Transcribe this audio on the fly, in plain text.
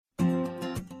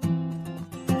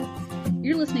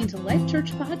You're listening to Life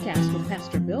Church Podcast with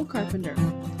Pastor Bill Carpenter.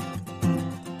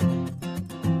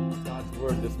 God's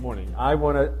Word this morning. I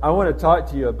want to talk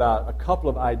to you about a couple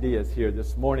of ideas here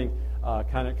this morning,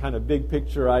 kind of big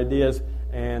picture ideas,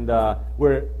 and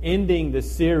we're ending the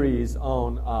series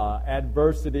on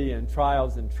adversity and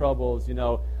trials and troubles. You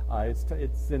know,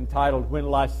 it's entitled "When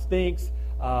Life Stinks,"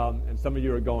 and some of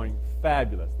you are going,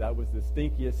 "Fabulous! That was the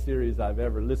stinkiest series I've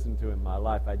ever listened to in my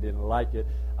life. I didn't like it."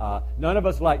 None of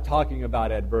us like talking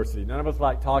about adversity. None of us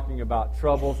like talking about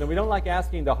troubles, and we don't like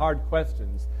asking the hard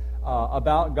questions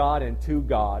about God and to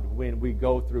God when we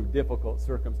go through difficult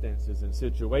circumstances and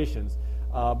situations.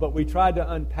 But we tried to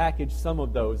unpackage some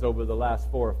of those over the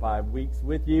last 4 or 5 weeks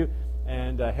with you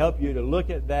and help you to look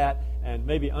at that and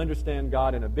maybe understand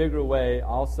God in a bigger way.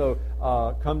 Also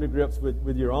come to grips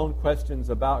with your own questions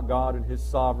about God and His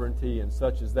sovereignty and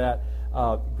such as that.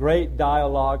 Great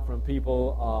dialogue from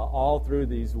people all through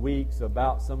these weeks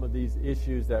about some of these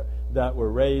issues that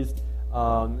were raised.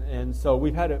 And so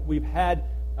we've had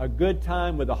a good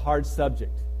time with a hard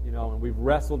subject, you know, and we've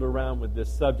wrestled around with this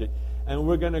subject. And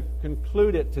we're going to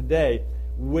conclude it today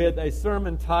with a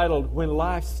sermon titled, "When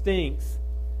Life Stinks,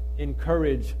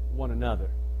 Encourage One Another."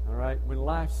 All right? When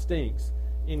life stinks,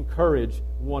 encourage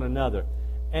one another.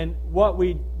 And what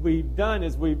we've done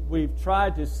is we've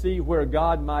tried to see where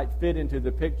God might fit into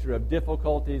the picture of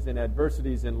difficulties and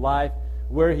adversities in life,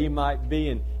 where He might be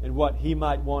and what He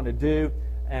might want to do.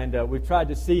 And we've tried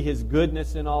to see His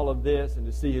goodness in all of this and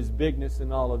to see His bigness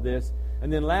in all of this.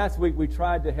 And then last week we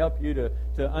tried to help you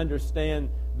to understand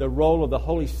the role of the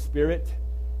Holy Spirit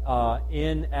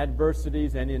in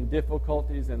adversities and in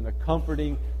difficulties and the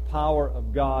comforting power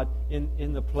of God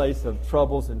in the place of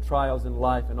troubles and trials in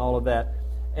life and all of that.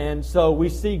 And so we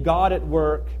see God at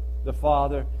work, the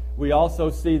Father. We also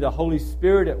see the Holy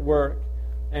Spirit at work.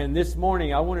 And this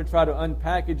morning I want to try to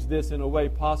unpackage this in a way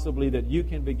possibly that you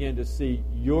can begin to see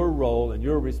your role and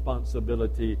your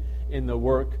responsibility in the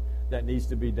work that needs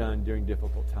to be done during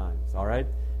difficult times. All right?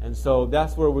 And so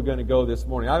that's where we're going to go this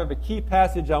morning. I have a key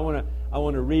passage I want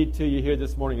to read to you here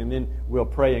this morning, and then we'll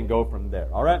pray and go from there.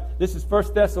 All right? This is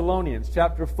 1 Thessalonians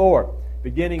chapter 4,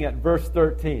 beginning at verse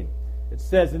 13. It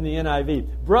says in the NIV,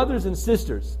 "Brothers and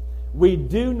sisters, we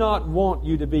do not want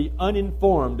you to be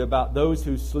uninformed about those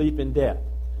who sleep in death,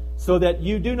 so that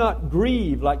you do not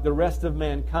grieve like the rest of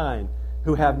mankind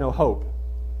who have no hope."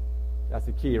 That's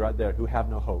the key right there, who have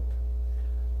no hope.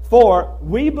 "For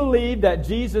we believe that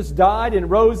Jesus died and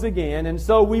rose again, and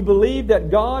so we believe that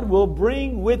God will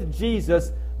bring with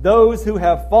Jesus those who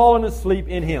have fallen asleep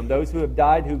in Him." Those who have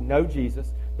died who know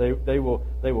Jesus, they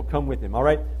will come with Him. All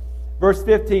right? Verse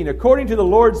 15, "According to the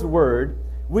Lord's word,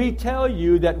 we tell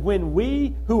you that when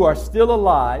we who are still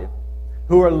alive,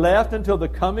 who are left until the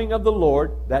coming of the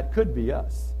Lord," that could be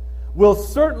us, "will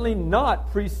certainly not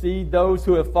precede those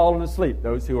who have fallen asleep,"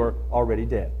 those who are already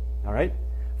dead. All right?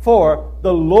 "For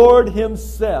the Lord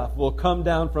Himself will come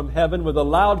down from heaven with a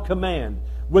loud command,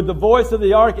 with the voice of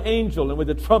the archangel and with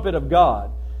the trumpet of God.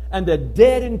 And the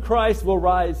dead in Christ will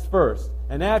rise first.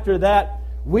 And after that,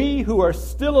 we who are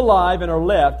still alive and are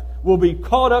left will be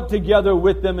caught up together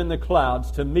with them in the clouds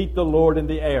to meet the Lord in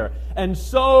the air. And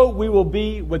so we will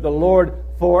be with the Lord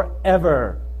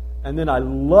forever." And then I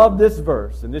love this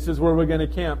verse, and this is where we're going to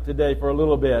camp today for a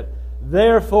little bit.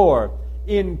 "Therefore,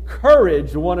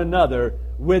 encourage one another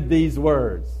with these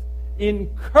words."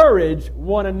 Encourage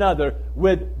one another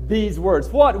with these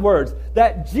words. What words?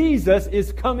 That Jesus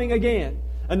is coming again.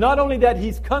 And not only that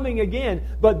He's coming again,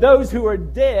 but those who are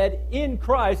dead in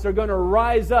Christ are going to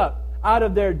rise up out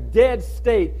of their dead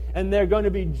state, and they're going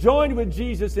to be joined with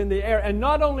Jesus in the air. And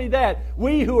not only that,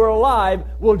 we who are alive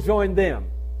will join them.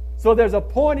 So there's a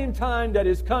point in time that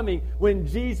is coming when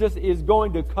Jesus is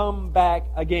going to come back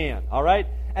again. All right?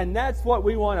 And that's what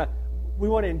we want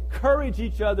to encourage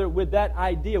each other with, that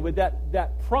idea, with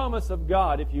that promise of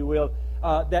God, if you will,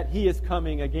 that He is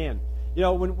coming again. You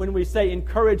know, when we say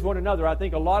encourage one another, I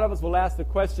think a lot of us will ask the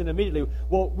question immediately,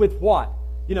 well, with what?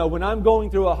 You know, when I'm going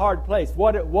through a hard place,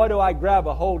 what do I grab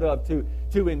a hold of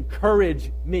to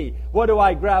encourage me? What do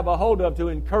I grab a hold of to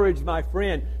encourage my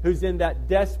friend who's in that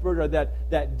desperate or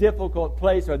that difficult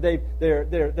place, or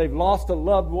they've lost a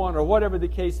loved one, or whatever the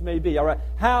case may be? All right,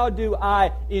 how do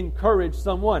I encourage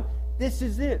someone? This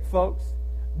is it, folks.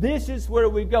 This is where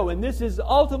we go, and this is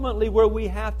ultimately where we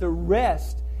have to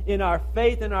rest in our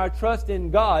faith and our trust in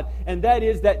God, and that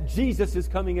is that Jesus is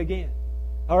coming again.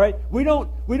 All right? We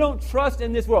don't trust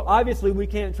in this world. Obviously, we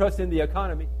can't trust in the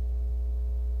economy.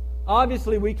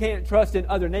 Obviously, we can't trust in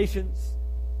other nations.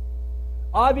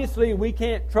 Obviously, we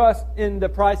can't trust in the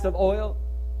price of oil.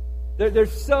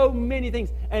 There's so many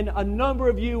things. And a number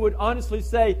of you would honestly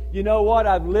say, you know what,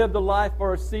 I've lived a life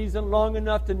for a season long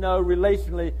enough to know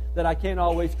relationally that I can't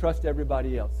always trust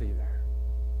everybody else either.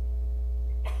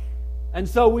 And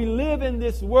so we live in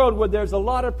this world where there's a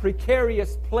lot of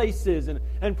precarious places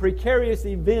and precarious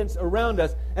events around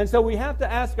us. And so we have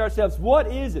to ask ourselves, what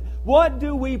is it? What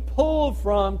do we pull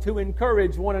from to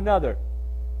encourage one another?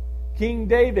 King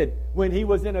David, when he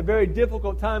was in a very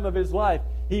difficult time of his life,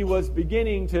 he was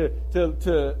beginning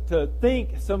to think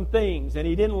some things, and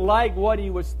he didn't like what he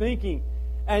was thinking.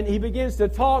 And he begins to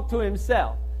talk to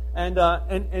himself.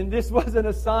 And this wasn't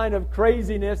a sign of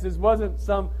craziness. This wasn't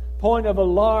some point of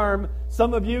alarm.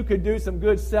 Some of you could do some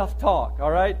good self-talk,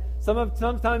 all right?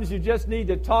 Sometimes you just need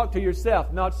to talk to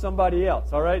yourself, not somebody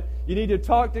else, all right? You need to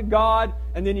talk to God,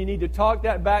 and then you need to talk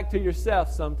that back to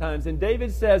yourself sometimes. And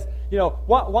David says,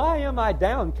 why am I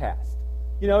downcast?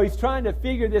 He's trying to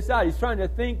figure this out. He's trying to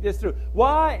think this through.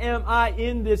 Why am I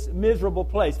in this miserable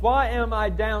place? Why am I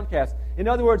downcast? In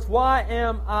other words, why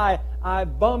am I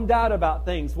bummed out about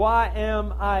things? Why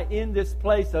am I in this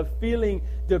place of feeling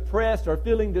depressed or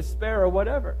feeling despair or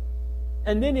whatever?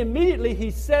 And then immediately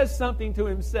he says something to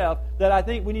himself that I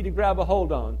think we need to grab a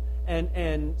hold on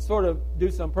and sort of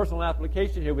do some personal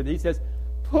application here with it. He says,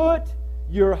 put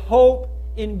your hope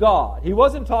in God. He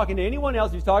wasn't talking to anyone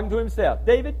else. He's talking to himself.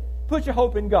 David, put your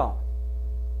hope in God.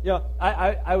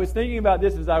 I was thinking about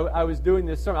this as I was doing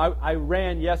this sermon. I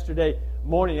ran yesterday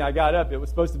morning. I got up. It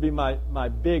was supposed to be my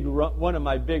big run, one of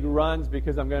my big runs,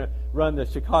 because I'm going to run the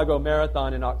Chicago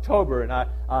Marathon in October, and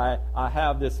I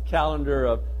have this calendar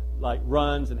of like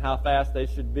runs and how fast they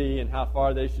should be and how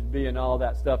far they should be and all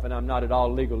that stuff, and I'm not at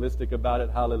all legalistic about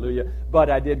it, hallelujah. But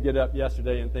I did get up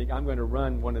yesterday and think I'm going to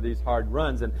run one of these hard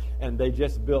runs, and they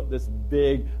just built this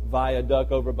big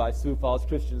viaduct over by Sioux Falls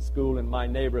Christian School in my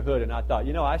neighborhood, and I thought,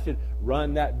 I should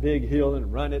run that big hill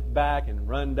and run it back and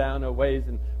run down a ways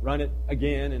and run it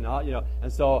again, and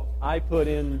and so I put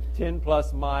in 10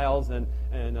 plus miles and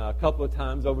a couple of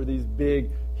times over these big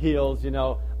hills,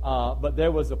 but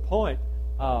there was a point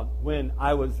when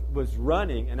I was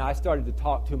running, and I started to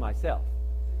talk to myself.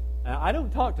 And I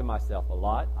don't talk to myself a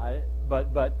lot,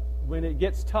 but when it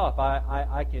gets tough,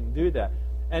 I can do that.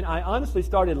 And I honestly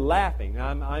started laughing.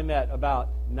 I'm at about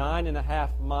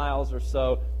 9.5 miles or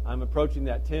so. I'm approaching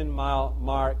that 10-mile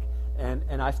mark,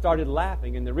 and I started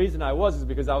laughing. And the reason I was is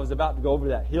because I was about to go over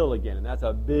that hill again, and that's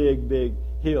a big, big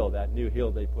hill, that new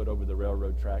hill they put over the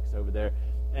railroad tracks over there.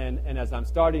 And as I'm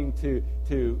starting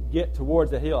to get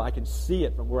towards the hill, I can see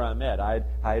it from where I'm at. I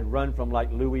had run from like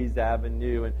Louise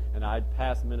Avenue, and I'd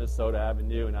passed Minnesota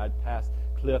Avenue, and I'd passed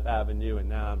Cliff Avenue, and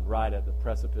now I'm right at the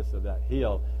precipice of that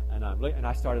hill, and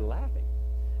I started laughing.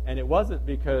 And it wasn't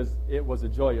because it was a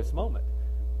joyous moment.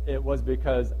 It was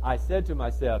because I said to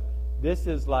myself, this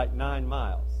is like 9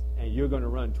 miles, and you're going to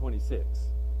run 26.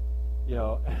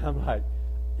 And I'm like,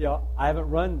 I haven't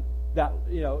run that,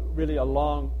 really a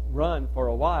long run for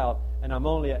a while, and I'm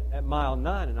only at mile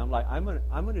 9, and I'm like, I'm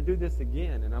going to do this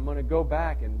again, and I'm going to go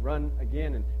back and run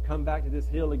again and come back to this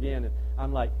hill again, and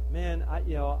I'm like, man,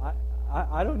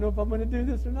 I don't know if I'm going to do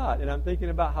this or not, and I'm thinking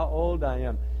about how old I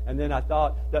am, and then I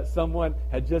thought that someone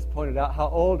had just pointed out how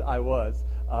old I was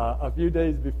a few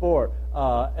days before,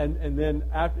 and then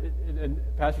after, and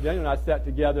Pastor Daniel and I sat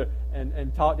together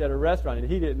and talked at a restaurant, and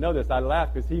he didn't know this. I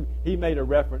laughed because he made a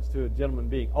reference to a gentleman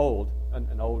being old,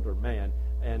 an older man,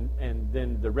 and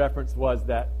then the reference was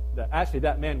that actually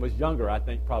that man was younger, I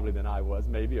think, probably than I was,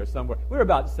 maybe, or somewhere. We were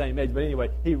about the same age, but anyway,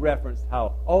 he referenced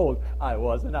how old I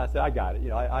was, and I said, I got it,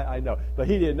 I know. But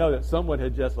he didn't know that someone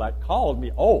had just called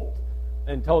me old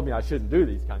and told me I shouldn't do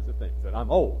these kinds of things, that I'm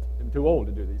old. I'm too old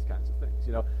to do these kinds of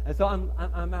things, And so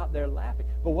I'm out there laughing.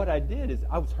 But what I did is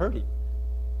I was hurting.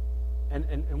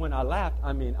 And when I laughed,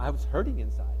 I was hurting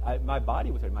inside. My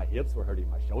body was hurting. My hips were hurting.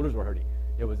 My shoulders were hurting.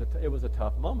 It was a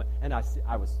tough moment. And I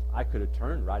could have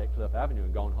turned right at Cliff Avenue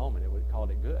and gone home, and it would have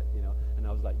called it good, And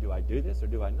I was like, do I do this or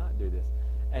do I not do this?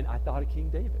 And I thought of King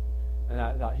David. And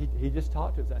I thought he just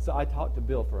talked to himself. So I talked to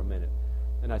Bill for a minute.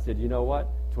 And I said, you know what?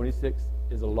 26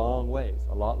 is a long ways,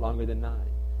 a lot longer than 9.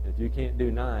 And if you can't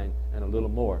do 9 and a little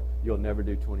more, you'll never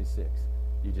do 26.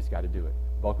 You just got to do it.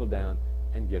 Buckle down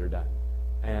and get her done.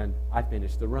 And I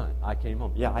finished the run. I came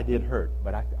home. Yeah, I did hurt,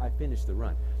 but I finished the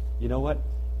run. You know what?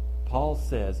 Paul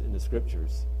says in the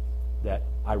Scriptures that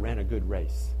I ran a good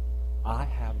race. I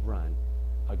have run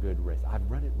a good race. I've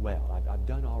run it well. I've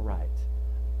done all right.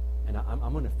 And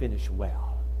I'm going to finish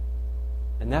well.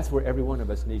 And that's where every one of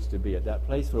us needs to be, at that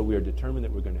place where we are determined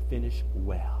that we're going to finish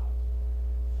well.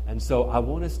 And so I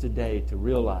want us today to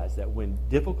realize that when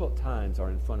difficult times are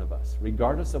in front of us,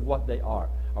 regardless of what they are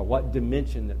or what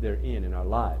dimension that they're in our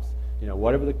lives,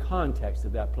 whatever the context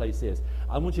of that place is.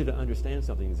 I want you to understand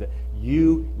something, is that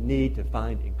you need to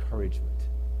find encouragement.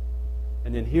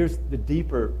 And then here's the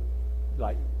deeper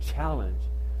challenge,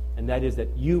 and that is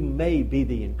that you may be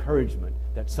the encouragement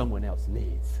that someone else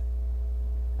needs.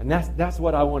 And that's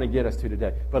what I want to get us to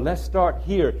today. But let's start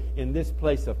here in this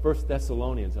place of 1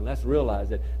 Thessalonians, and let's realize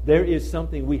that there is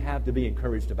something we have to be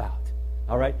encouraged about.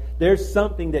 All right? There's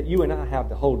something that you and I have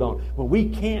to hold on. When we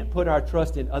can't put our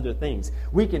trust in other things,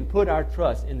 we can put our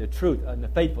trust in the truth and the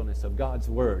faithfulness of God's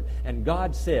Word. And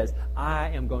God says, I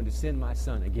am going to send my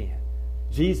Son again.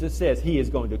 Jesus says He is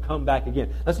going to come back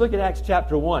again. Let's look at Acts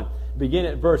chapter 1. Begin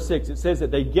at verse 6. It says that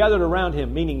they gathered around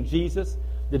Him, meaning Jesus,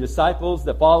 the disciples,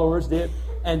 the followers did,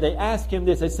 and they asked Him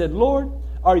this. They said, Lord,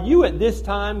 are you at this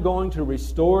time going to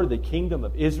restore the kingdom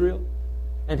of Israel?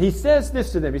 And He says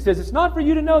this to them. He says, it's not for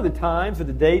you to know the times or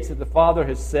the dates that the Father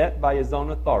has set by His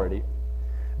own authority,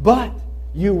 but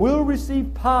you will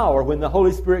receive power when the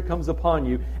Holy Spirit comes upon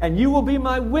you, and you will be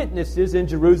my witnesses in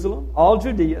Jerusalem, all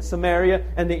Judea, Samaria,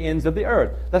 and the ends of the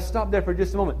earth. Let's stop there for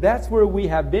just a moment. That's where we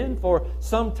have been for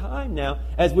some time now,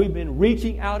 as we've been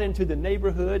reaching out into the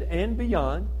neighborhood and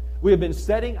beyond. We have been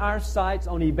setting our sights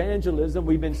on evangelism.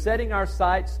 We've been setting our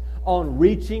sights on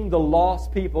reaching the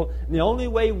lost people. And the only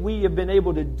way we have been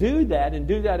able to do that and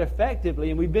do that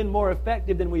effectively, and we've been more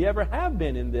effective than we ever have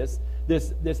been in this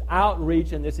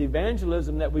outreach and this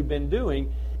evangelism that we've been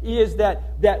doing, is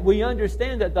that we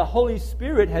understand that the Holy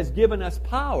Spirit has given us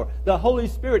power. The Holy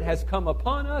Spirit has come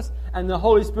upon us, and the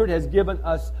Holy Spirit has given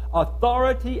us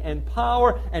authority and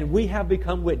power, and we have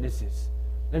become witnesses.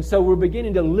 And so we're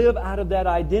beginning to live out of that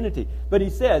identity. But He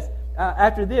says,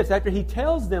 after He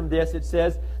tells them this, it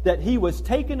says that He was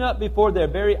taken up before their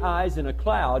very eyes in a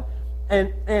cloud,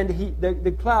 and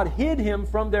the cloud hid Him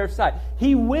from their sight.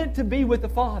 He went to be with the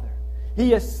Father.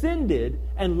 He ascended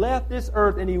and left this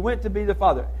earth, and He went to be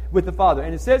with the Father.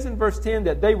 And it says in verse 10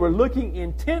 that they were looking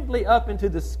intently up into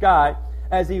the sky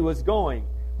as He was going,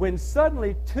 when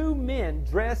suddenly 2 men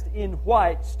dressed in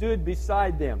white stood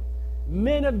beside them.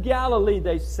 Men of Galilee,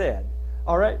 they said.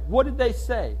 All right, what did they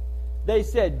say? They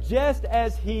said, just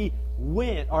as He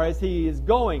went, or as He is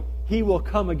going, He will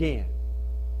come again.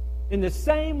 In the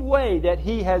same way that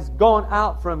He has gone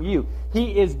out from you,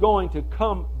 He is going to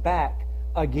come back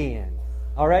again.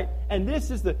 All right? And this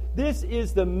is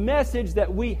the message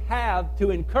that we have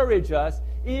to encourage us,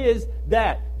 is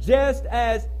that just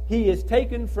as He is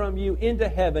taken from you into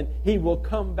heaven, He will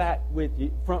come back with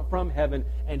you from heaven,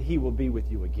 and He will be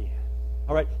with you again.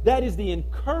 All right? That is the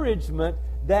encouragement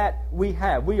that we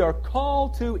have. We are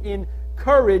called to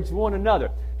encourage one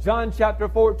another. John chapter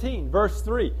 14, verse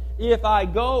 3. If I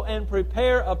go and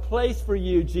prepare a place for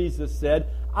you, Jesus said,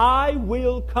 I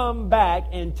will come back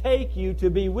and take you to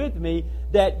be with me,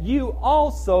 that you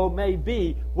also may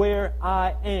be where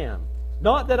I am.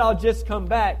 Not that I'll just come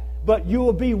back, but you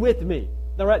will be with me.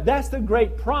 All right? That's the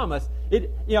great promise.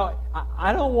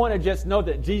 I don't want to just know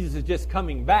that Jesus is just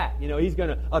coming back. He's going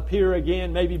to appear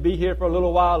again, maybe be here for a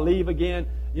little while, leave again,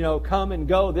 come and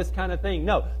go, this kind of thing.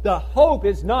 No, the hope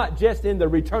is not just in the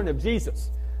return of Jesus.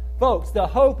 Folks, the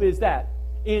hope is that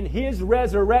in His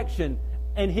resurrection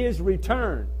and His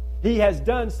return, He has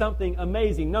done something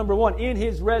amazing. Number one, in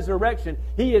His resurrection,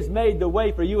 He has made the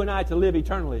way for you and I to live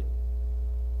eternally.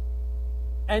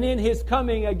 And in His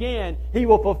coming again, He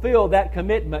will fulfill that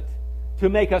commitment to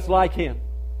make us like Him.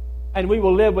 And we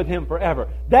will live with Him forever.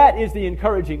 That is the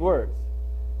encouraging words.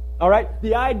 All right?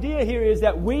 The idea here is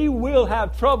that we will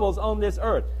have troubles on this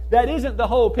earth. That isn't the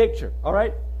whole picture. All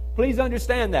right? Please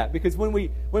understand that, because when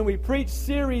we preach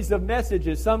series of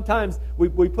messages, sometimes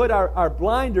we put our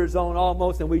blinders on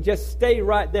almost, and we just stay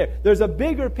right there. There's a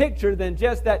bigger picture than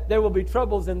just that there will be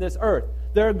troubles in this earth.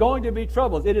 There are going to be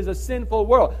troubles. It is a sinful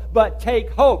world. But take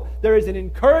hope. There is an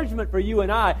encouragement for you and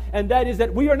I, and that is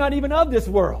that we are not even of this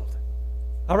world.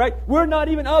 All right? We're not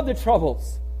even of the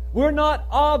troubles. We're not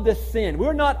of the sin.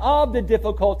 We're not of the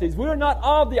difficulties. We're not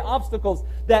of the obstacles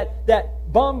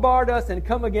that bombard us and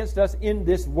come against us in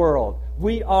this world.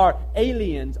 We are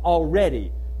aliens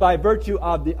already by virtue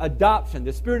of the adoption.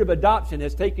 The spirit of adoption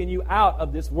has taken you out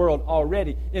of this world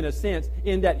already, in a sense,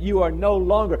 in that you are no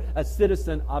longer a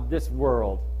citizen of this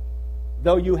world.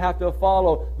 Though you have to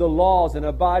follow the laws and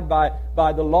abide by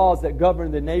the laws that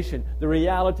govern the nation, the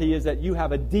reality is that you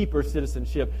have a deeper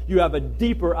citizenship. You have a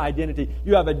deeper identity.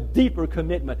 You have a deeper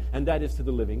commitment, and that is to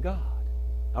the living God.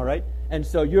 All right? And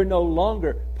so you're no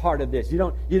longer part of this. You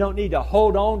don't need to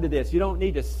hold on to this. You don't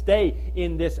need to stay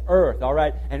in this earth, all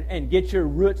right? And get your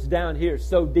roots down here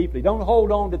so deeply. Don't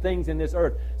hold on to things in this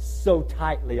earth so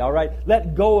tightly, all right?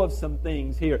 Let go of some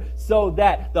things here so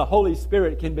that the Holy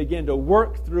Spirit can begin to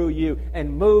work through you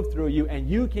and move through you, and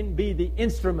you can be the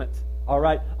instrument, all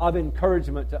right, of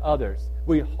encouragement to others.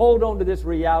 We hold on to this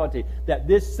reality that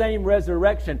this same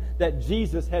resurrection that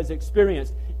Jesus has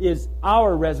experienced is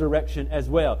our resurrection as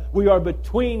well. We are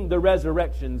between the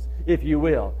resurrections, if you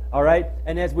will, all right?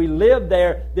 And as we live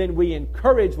there, then we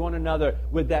encourage one another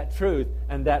with that truth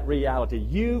and that reality.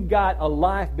 You've got a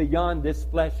life beyond this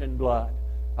flesh and blood,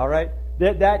 all right?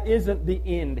 That isn't the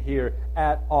end here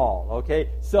at all, okay?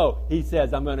 So he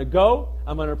says, I'm going to go,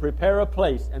 I'm going to prepare a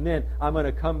place, and then I'm going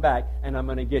to come back and I'm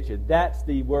going to get you. That's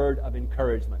the word of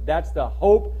encouragement. That's the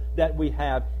hope that we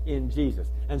have in Jesus.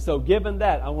 And so given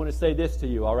that, I want to say this to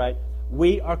you, all right?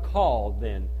 We are called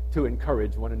then to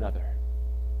encourage one another.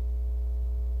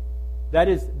 That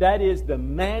is the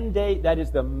mandate, that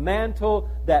is the mantle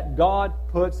that God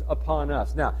puts upon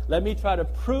us. Now, let me try to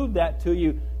prove that to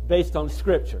you based on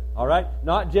Scripture, all right?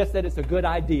 Not just that it's a good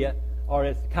idea, or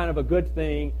it's kind of a good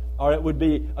thing, or it would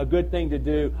be a good thing to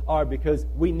do, or because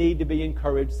we need to be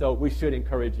encouraged, so we should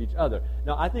encourage each other.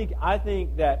 Now, I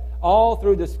think that all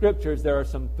through the Scriptures there are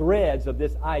some threads of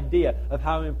this idea of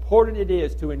how important it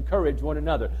is to encourage one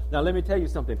another. Now, let me tell you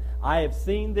something. I have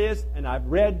seen this, and I've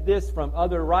read this from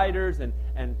other writers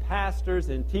and pastors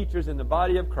and teachers in the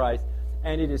body of Christ,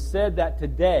 and it is said that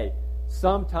today,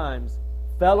 sometimes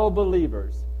fellow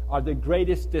believers are the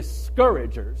greatest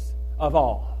discouragers of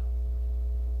all.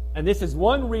 And this is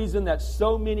one reason that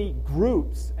so many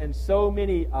groups and so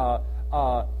many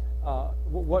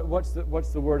what's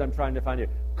the word I'm trying to find here?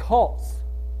 Cults,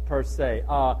 per se,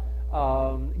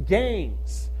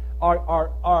 gangs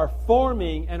are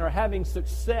forming and are having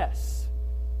success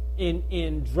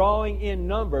in drawing in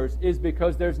numbers, is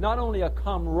because there's not only a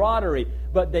camaraderie,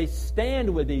 but they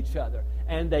stand with each other.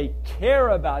 And they care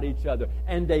about each other,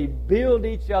 and they build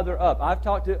each other up. I've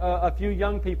talked to a few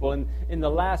young people in the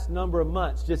last number of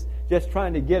months, just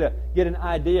trying to get an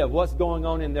idea of what's going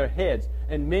on in their heads.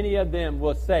 And many of them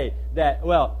will say that,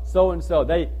 well, so and so,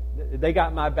 they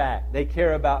got my back. They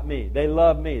care about me. They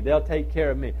love me. They'll take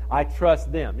care of me. I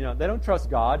trust them. You know, they don't trust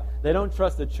God. They don't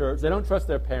trust the church. They don't trust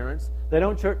their parents. They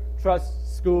don't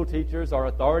trust school teachers or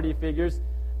authority figures.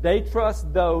 They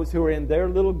trust those who are in their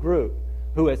little group,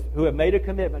 who have made a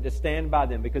commitment to stand by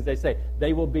them, because they say,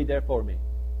 they will be there for me.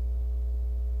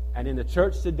 And in the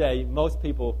church today, most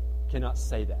people cannot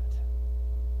say that,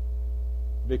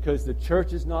 because the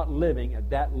church is not living at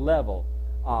that level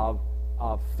of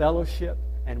fellowship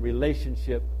and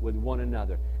relationship with one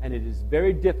another. And it is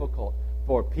very difficult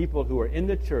for people who are in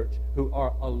the church who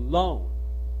are alone,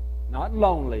 not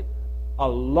lonely,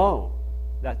 alone.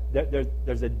 That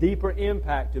there's a deeper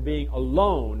impact to being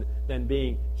alone than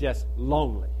being just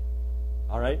lonely.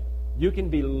 All right? You can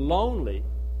be lonely,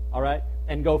 all right,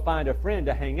 and go find a friend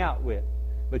to hang out with.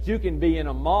 But you can be in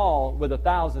a mall with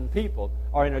 1,000 people,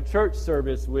 or in a church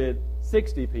service with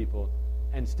 60 people,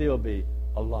 and still be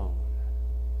alone.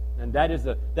 And that is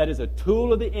a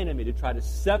tool of the enemy to try to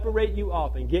separate you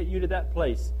off and get you to that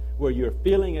place where you're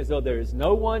feeling as though there is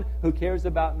no one who cares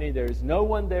about me, there is no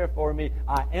one there for me,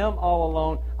 I am all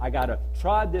alone, I got to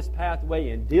trod this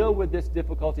pathway and deal with this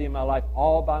difficulty in my life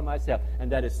all by myself.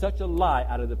 And that is such a lie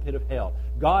out of the pit of hell.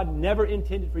 God never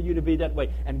intended for you to be that way,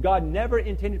 and God never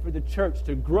intended for the church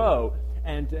to grow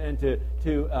and to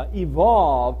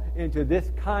evolve into this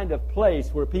kind of place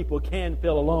where people can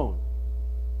feel alone.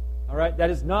 All right? That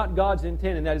is not God's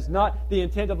intent, and that is not the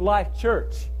intent of Life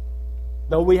Church.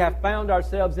 Though we have found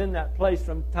ourselves in that place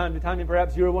from time to time, and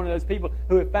perhaps you're one of those people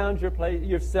who have found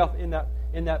yourself in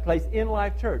that place in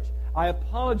Life Church. I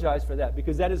apologize for that,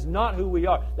 because that is not who we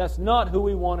are. That's not who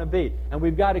we want to be. And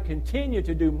we've got to continue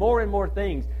to do more and more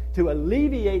things to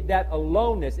alleviate that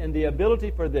aloneness and the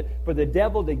ability for the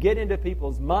devil to get into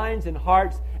people's minds and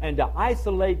hearts and to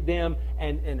isolate them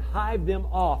and hive them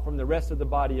off from the rest of the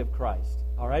body of Christ.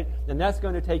 All right? And that's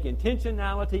going to take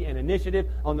intentionality and initiative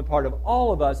on the part of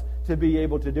all of us to be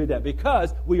able to do that,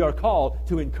 because we are called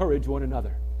to encourage one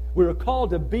another. We're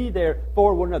called to be there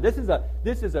for one another.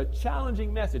 This is a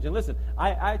challenging message. And listen,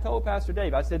 I told Pastor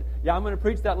Dave, I said, yeah, I'm going to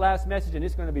preach that last message, and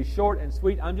it's going to be short and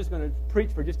sweet. I'm just going to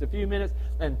preach for just a few minutes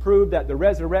and prove that the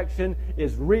resurrection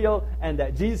is real and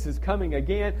that Jesus is coming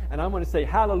again. And I'm going to say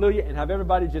hallelujah and have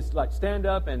everybody just like stand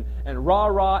up and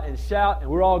rah-rah and shout,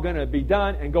 and we're all going to be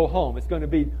done and go home. It's going to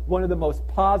be one of the most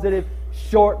positive,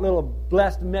 short, little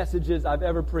blessed messages I've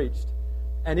ever preached.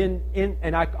 And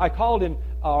I called him,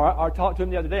 or talked to him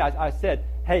the other day. I said,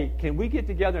 hey, can we get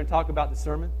together and talk about the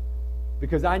sermon?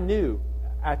 Because I knew,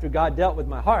 after God dealt with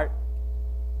my heart,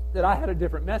 that I had a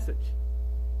different message.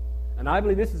 And I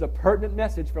believe this is a pertinent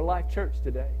message for Life Church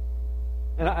today.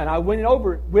 And I went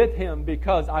over it with him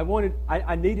because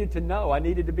I needed to know. I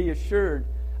needed to be assured.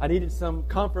 I needed some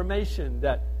confirmation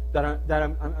that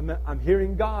I'm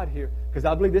hearing God here. Because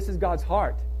I believe this is God's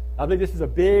heart. I believe this is a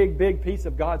big, big piece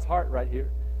of God's heart right here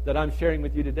that I'm sharing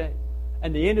with you today.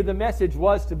 And the end of the message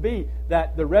was to be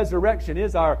that the resurrection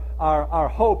is our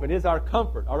hope and is our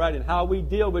comfort, all right? And how we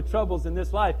deal with troubles in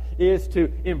this life is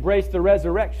to embrace the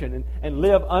resurrection and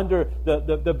live under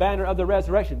the banner of the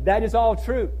resurrection. That is all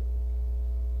true.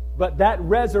 But that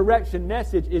resurrection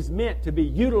message is meant to be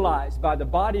utilized by the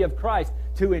body of Christ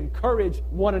to encourage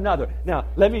one another. Now,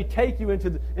 let me take you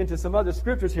into some other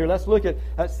scriptures here. Let's look at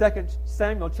 2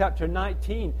 Samuel chapter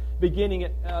 19, beginning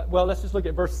at, let's just look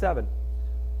at verse 7.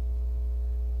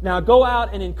 Now go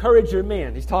out and encourage your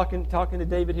men. He's talking to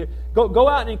David here. Go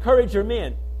out and encourage your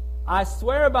men. I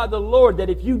swear by the Lord that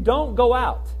if you don't go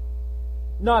out,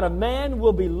 not a man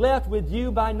will be left with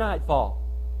you by nightfall.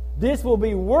 This will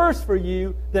be worse for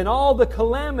you than all the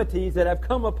calamities that have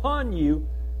come upon you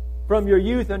from your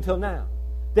youth until now.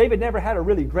 David never had a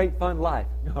really great, fun life.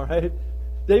 All right?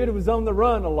 David was on the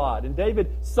run a lot, and David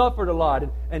suffered a lot,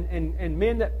 and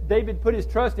men that David put his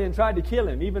trust in tried to kill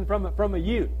him, even from a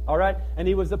youth, all right? And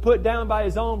he was put down by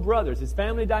his own brothers. His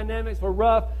family dynamics were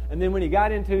rough, and then when he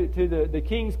got into the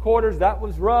king's quarters, that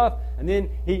was rough, and then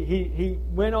he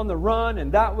went on the run,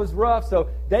 and that was rough. So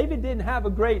David didn't have a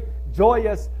great,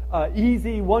 joyous,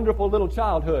 easy, wonderful little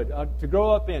childhood to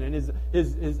grow up in, and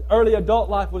his early adult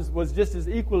life was just as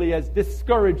equally as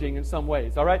discouraging in some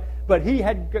ways. All right, but he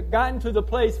had gotten to the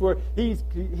place where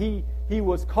he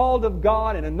was called of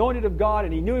God and anointed of God,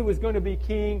 and he knew he was going to be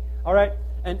king. All right,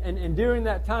 and during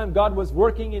that time, God was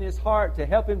working in his heart to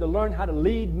help him to learn how to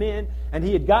lead men, and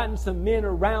he had gotten some men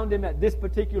around him at this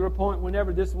particular point,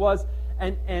 whenever this was,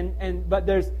 but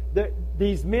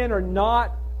these men are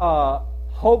not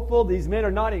hopeful. These men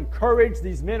are not encouraged.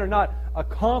 These men are not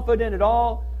confident at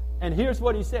all. And here's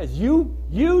what he says. You,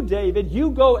 David, you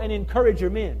go and encourage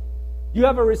your men. You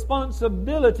have a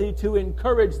responsibility to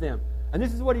encourage them. And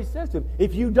this is what he says to them.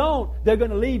 If you don't, they're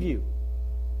going to leave you.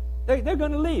 They're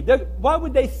going to leave. Why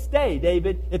would they stay,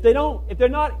 David, if they're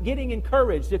not getting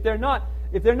encouraged, if they're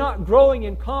not growing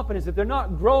in confidence, if they're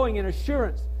not growing in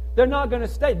assurance, they're not going to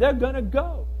stay. They're going to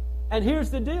go. And here's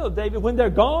the deal, David. When they're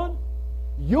gone,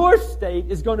 your state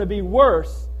is going to be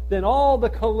worse than all the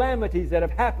calamities that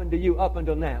have happened to you up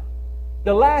until now.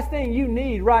 The last thing you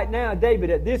need right now, David,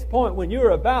 at this point when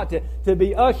you're about to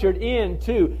be ushered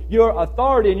into your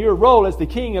authority and your role as the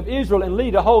king of Israel and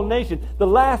lead a whole nation, the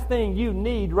last thing you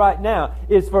need right now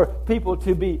is for people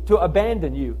to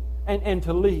abandon you and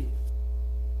to leave.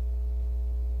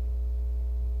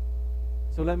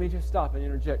 So let me just stop and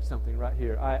interject something right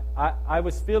here. I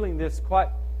was feeling this quite,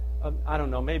 I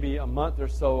don't know, maybe a month or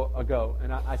so ago.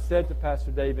 And I said to Pastor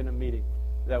Dave in a meeting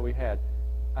that we had,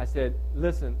 I said,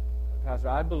 listen, Pastor,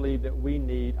 I believe that we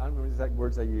need, I don't remember the exact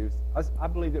words I used, I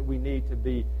believe that we need to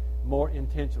be more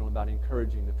intentional about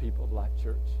encouraging the people of Life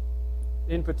Church.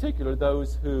 In particular,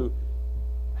 those who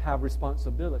have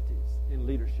responsibilities in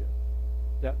leadership.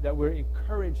 That we're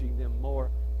encouraging them more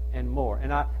and more.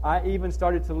 And I even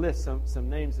started to list some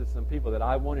names of some people that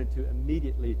I wanted to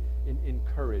immediately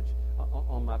encourage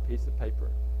on my piece of paper.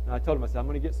 And I told him, I said, I'm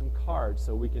going to get some cards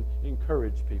so we can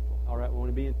encourage people. All right, we want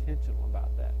to be intentional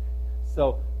about that.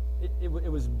 So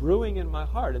it was brewing in my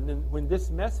heart. And then when this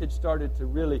message started to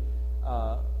really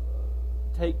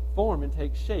take form and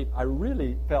take shape, I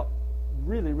really felt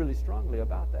really, really strongly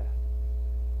about that.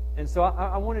 And so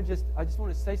I just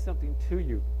want to say something to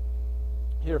you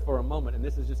here for a moment. And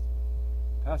this is just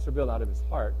Pastor Bill out of his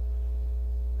heart.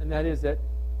 And that is that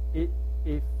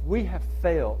if we have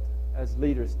failed as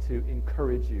leaders to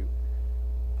encourage you,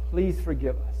 please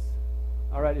forgive us.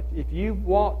 All right, if you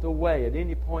walked away at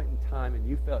any point in time and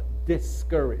you felt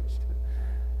discouraged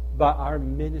by our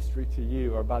ministry to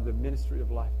you or by the ministry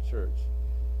of Life Church,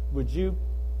 would you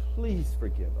please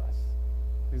forgive us?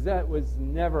 Because that was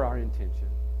never our intention.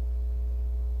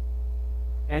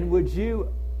 And would you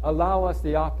allow us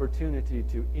the opportunity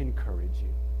to encourage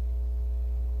you?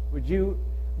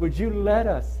 Would you let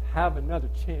us have another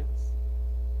chance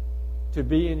to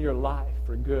be in your life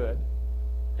for good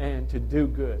and to do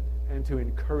good and to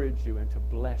encourage you and to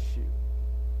bless you?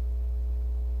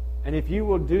 And if you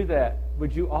will do that,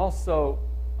 would you also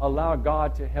allow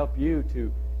God to help you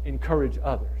to encourage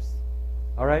others?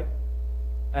 All right?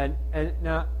 And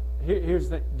now, here's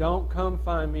the thing. Don't come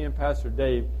find me and Pastor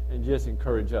Dave and just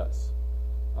encourage us.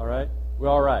 All right? We're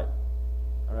all right.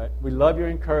 All right? We love your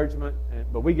encouragement,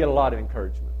 but we get a lot of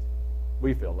encouragement.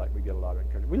 We feel like we get a lot of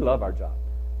encouragement. We love our job.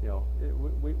 You know,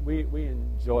 we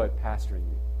enjoy pastoring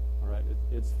you. All right?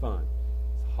 It's fun.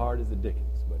 It's hard as the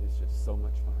dickens, but it's just so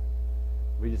much fun.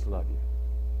 We just love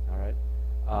you. All right?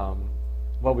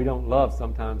 What we don't love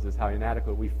sometimes is how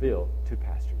inadequate we feel to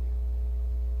pastor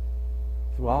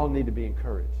you. So we all need to be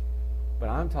encouraged. But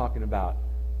I'm talking about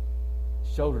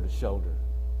shoulder to shoulder,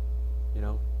 you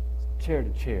know, chair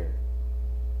to chair.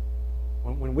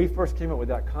 When we first came up with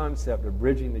that concept of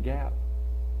bridging the gap,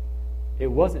 it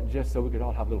wasn't just so we could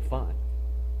all have a little fun.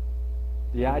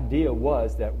 The idea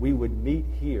was that we would meet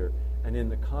here, and in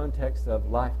the context of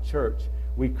Life Church,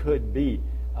 we could be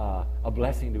a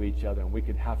blessing to each other, and we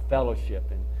could have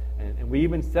fellowship. And we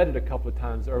even said it a couple of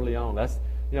times early on. Let's,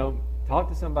 you know, talk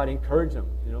to somebody, encourage them,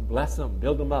 you know, bless them,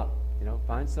 build them up. You know,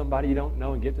 find somebody you don't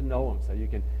know and get to know them so you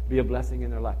can be a blessing in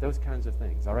their life. Those kinds of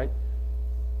things, all right?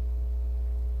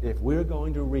 If we're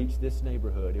going to reach this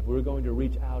neighborhood, if we're going to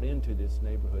reach out into this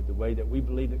neighborhood the way that we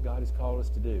believe that God has called us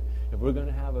to do, if we're going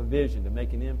to have a vision to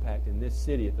make an impact in this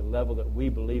city at the level that we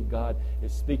believe God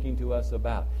is speaking to us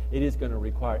about, it is going to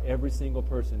require every single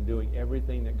person doing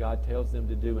everything that God tells them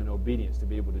to do in obedience to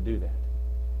be able to do that.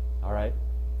 All right?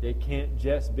 It can't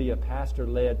just be a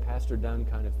pastor-led, pastor-done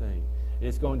kind of thing.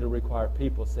 It's going to require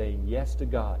people saying yes to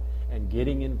God and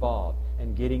getting involved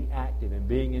and getting active and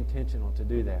being intentional to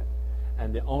do that.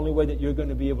 And the only way that you're going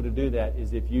to be able to do that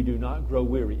is if you do not grow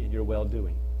weary in your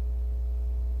well-doing.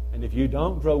 And if you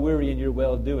don't grow weary in your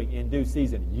well-doing, in due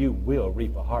season, you will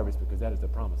reap a harvest, because that is the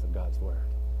promise of God's Word.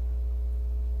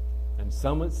 And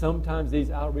sometimes these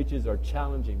outreaches are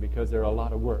challenging because they're a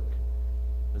lot of work.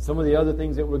 And some of the other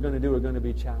things that we're going to do are going to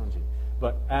be challenging.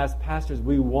 But as pastors,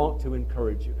 we want to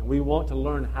encourage you, and we want to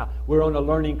learn how. We're on a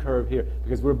learning curve here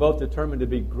because we're both determined to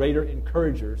be greater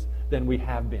encouragers than we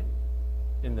have been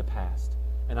in the past.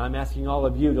 And I'm asking all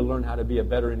of you to learn how to be a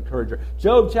better encourager.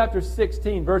 Job chapter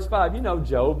 16, verse 5. You know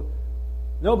Job.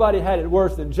 Nobody had it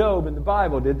worse than Job in the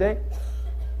Bible, did they?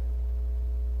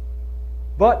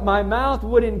 But my mouth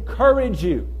would encourage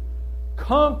you.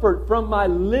 Comfort from my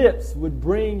lips would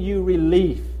bring you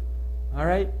relief. All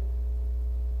right?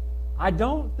 I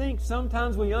don't think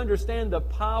sometimes we understand the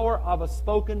power of a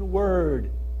spoken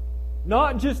word.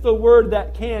 Not just the word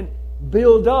that can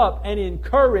build up and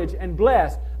encourage and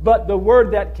bless, but the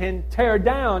word that can tear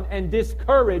down and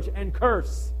discourage and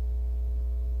curse.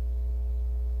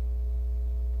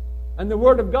 And the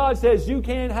Word of God says you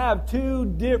can't have two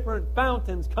different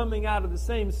fountains coming out of the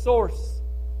same source.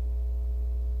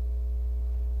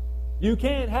 You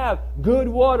can't have good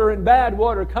water and bad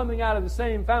water coming out of the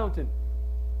same fountain.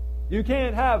 You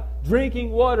can't have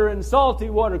drinking water and salty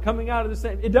water coming out of the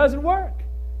same. It doesn't work.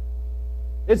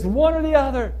 It's one or the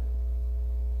other.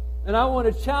 And I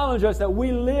want to challenge us that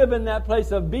we live in that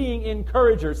place of being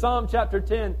encouragers. Psalm chapter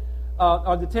 10,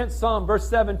 or the 10th Psalm, verse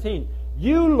 17.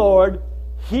 You, Lord,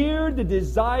 hear the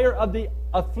desire of the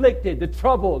afflicted, the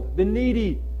troubled, the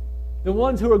needy, the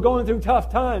ones who are going through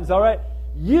tough times, all right?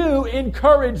 You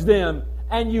encourage them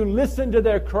and you listen to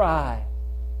their cry.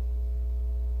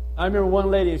 I remember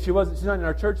one lady, she's not in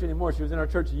our church anymore. She was in our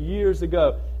church years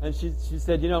ago. And she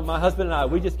said, you know, my husband and I,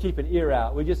 we just keep an ear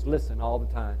out. We just listen all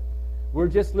the time. We're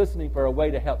just listening for a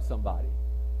way to help somebody.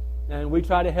 And we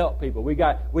try to help people.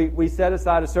 We set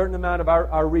aside a certain amount of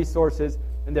our resources,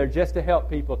 and they're just to help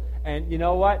people. And you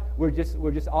know what? We're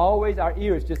just always, our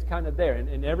ear is just kind of there.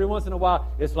 And every once in a while,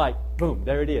 it's like, boom,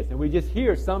 there it is. And we just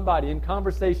hear somebody in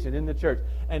conversation in the church.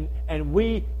 And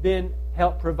we then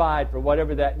help provide for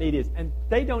whatever that need is. And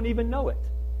they don't even know it.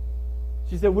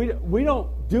 She said, we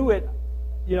don't do it,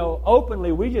 you know,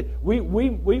 openly.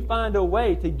 We find a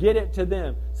way to get it to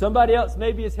them. Somebody else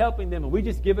maybe is helping them, and we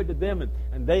just give it to them,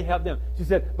 and they help them. She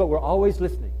said, but we're always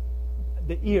listening.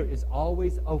 The ear is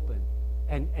always open,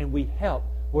 and we help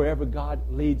wherever God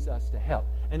leads us to help.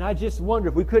 And I just wonder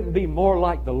if we couldn't be more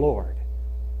like the Lord,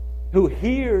 who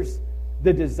hears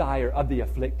the desire of the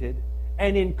afflicted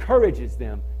and encourages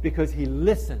them because He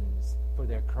listens for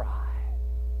their cry.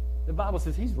 The Bible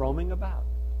says He's roaming about,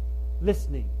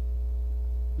 listening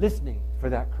for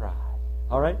that cry.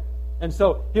 All right? And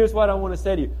so here's what I want to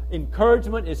say to you.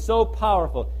 Encouragement is so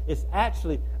powerful. It's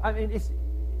actually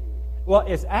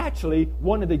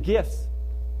one of the gifts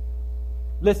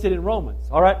listed in Romans.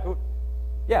 All right?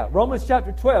 Yeah, Romans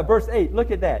chapter 12, verse 8. Look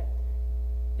at that.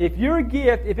 If your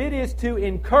gift, if it is to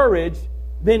encourage,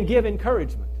 then give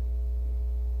encouragement.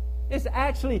 It's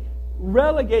actually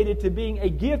relegated to being a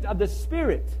gift of the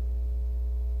Spirit.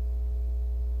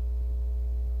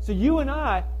 So you and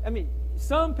I mean,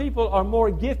 some people are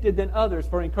more gifted than others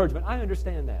for encouragement. I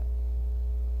understand that.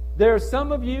 There are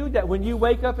some of you that when you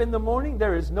wake up in the morning,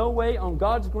 there is no way on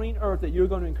God's green earth that you're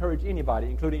going to encourage anybody,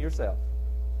 including yourself.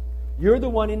 You're the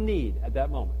one in need at that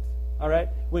moment. All right?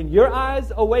 When your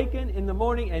eyes awaken in the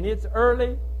morning and it's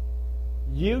early,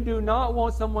 you do not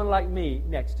want someone like me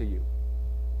next to you.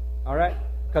 All right?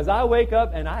 Because I wake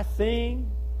up and I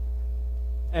sing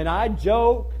and I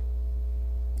joke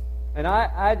and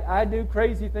I do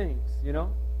crazy things, you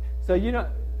know. So, you know,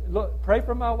 look, pray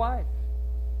for my wife.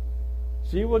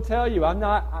 She will tell you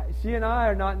she and I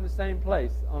are not in the same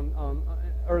place on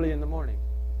early in the morning.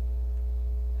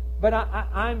 But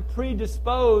I'm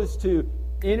predisposed to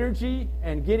energy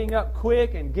and getting up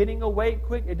quick and getting awake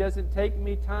quick. It doesn't take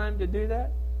me time to do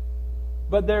that.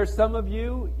 But there are some of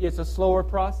you, it's a slower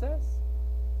process.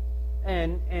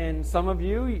 And some of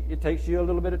you, it takes you a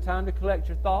little bit of time to collect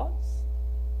your thoughts.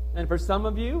 And for some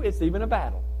of you, it's even a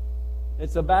battle.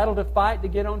 It's a battle to fight to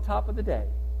get on top of the day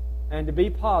and to be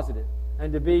positive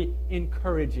and to be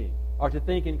encouraging or to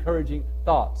think encouraging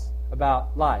thoughts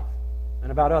about life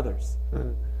and about others.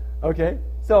 Okay?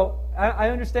 So I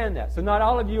understand that. So not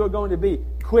all of you are going to be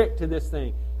quick to this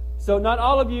thing. So not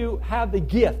all of you have the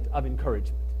gift of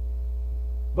encouragement.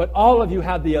 But all of you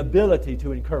have the ability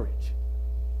to encourage.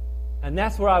 And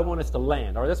that's where I want us to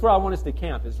land, or that's where I want us to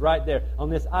camp, is right there on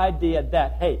this idea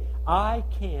that, hey, I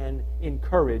can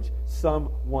encourage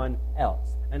someone else.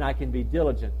 And I can be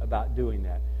diligent about doing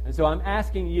that. And so I'm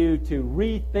asking you to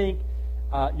rethink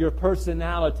your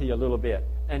personality a little bit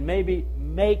and maybe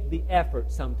make the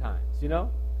effort sometimes, you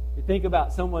know? You think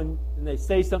about someone and they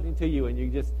say something to you and you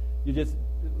just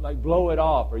like blow it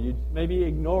off, or you maybe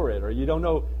ignore it, or you don't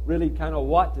know really kind of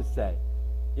what to say.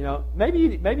 You know, maybe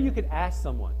you could ask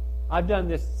someone. I've done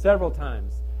this several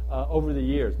times over the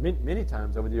years, many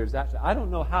times over the years actually. I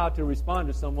don't know how to respond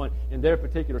to someone in their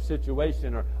particular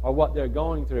situation or what they're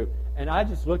going through. And I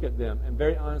just look at them and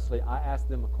very honestly, I ask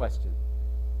them a question.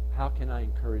 How can I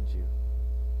encourage you?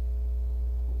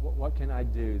 What can I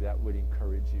do that would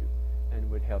encourage you and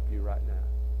would help you right now?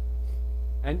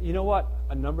 And you know what?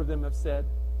 A number of them have said,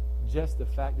 just the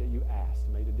fact that you asked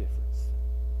made a difference.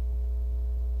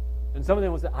 And some of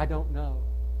them will say, I don't know.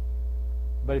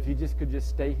 But if you could just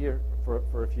stay here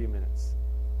for a few minutes.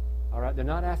 All right? They're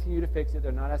not asking you to fix it.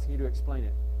 They're not asking you to explain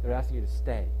it. They're asking you to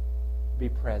stay. Be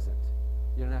present.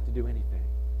 You don't have to do anything.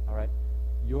 All right?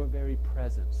 Your very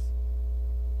presence.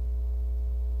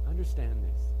 Understand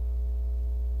this.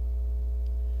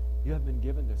 You have been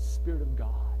given the Spirit of God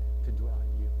to dwell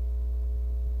in you.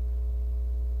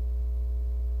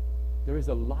 There is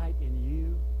a light in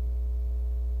you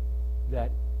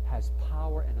that has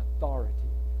power and authority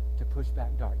to push back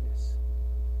darkness.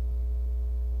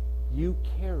 You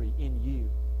carry in you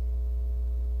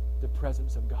the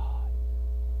presence of God.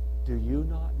 Do you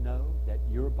not know that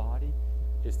your body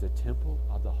is the temple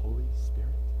of the Holy Spirit?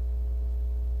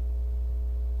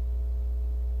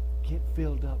 Get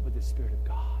filled up with the Spirit of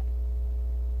God.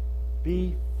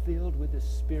 Be filled with the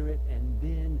Spirit and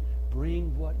then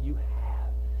bring what you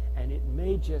have. And it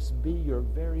may just be your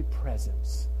very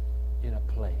presence in a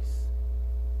place.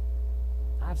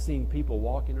 I've seen people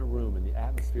walk in a room and the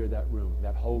atmosphere of that room,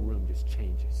 that whole room just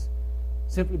changes.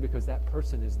 Simply because that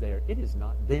person is there. It is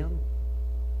not them.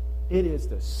 It is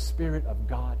the Spirit of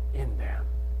God in them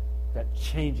that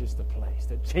changes the place,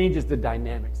 that changes the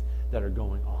dynamics that are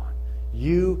going on.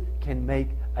 You can make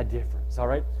a difference, all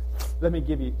right? Let me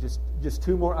give you just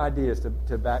two more ideas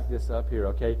to back this up here,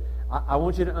 okay? I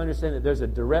want you to understand that there's a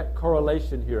direct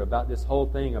correlation here about this whole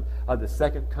thing of the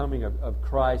second coming of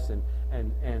Christ and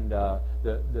the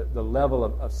level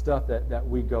of stuff that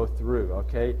we go through,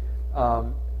 okay?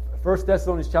 1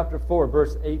 Thessalonians chapter 4,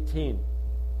 verse 18.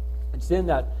 It's in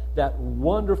that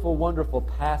wonderful, wonderful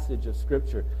passage of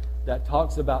Scripture that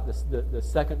talks about the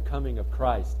second coming of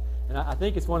Christ. And I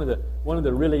think it's one of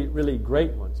the really, really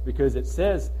great ones, because it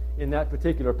says in that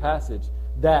particular passage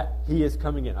that He is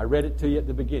coming in. I read it to you at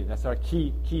the beginning. That's our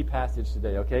key passage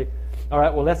today, okay? All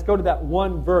right, well, let's go to that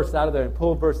one verse out of there and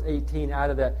pull verse 18 out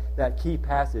of that key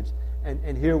passage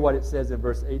and hear what it says in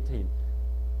verse 18.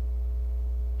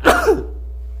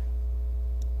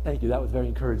 Thank you. That was very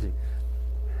encouraging.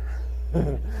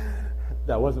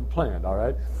 That wasn't planned, all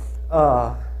right?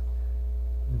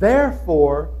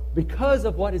 Therefore, because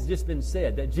of what has just been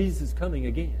said, that Jesus is coming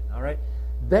again, all right?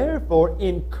 Therefore,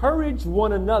 encourage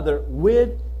one another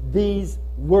with these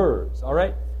words, all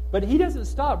right? But he doesn't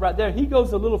stop right there. He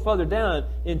goes a little further down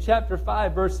in chapter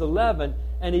 5, verse 11,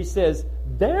 and he says,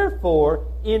 therefore,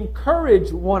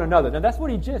 encourage one another. Now, that's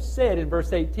what he just said in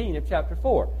verse 18 of chapter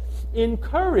 4.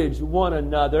 Encourage one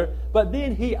another, but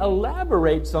then he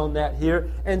elaborates on that here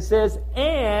and says,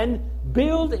 and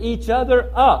build each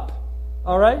other up,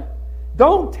 all right?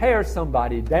 Don't tear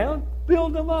somebody down.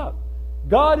 Build them up.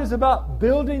 God is about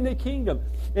building the kingdom.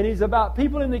 And He's about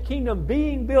people in the kingdom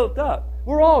being built up.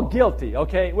 We're all guilty,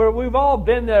 okay? We've all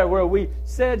been there where we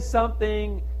said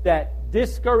something that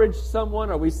discouraged someone,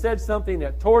 or we said something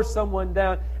that tore someone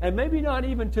down, and maybe not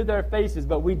even to their faces,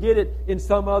 but we did it in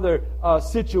some other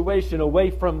situation away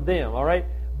from them, all right?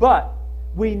 But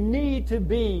we need to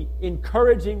be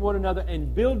encouraging one another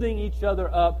and building each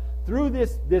other up through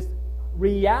this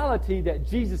reality that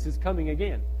Jesus is coming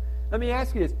again. Let me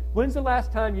ask you this. When's the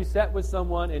last time you sat with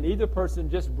someone and either person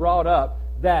just brought up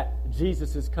that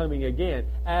Jesus is coming again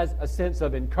as a sense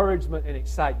of encouragement and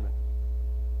excitement?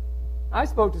 I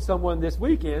spoke to someone this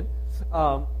weekend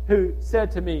who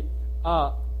said to me,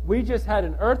 we just had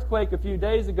an earthquake a few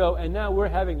days ago and now we're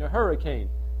having a hurricane.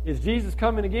 Is Jesus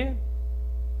coming again?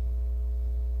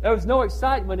 There was no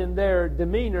excitement in their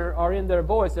demeanor or in their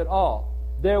voice at all.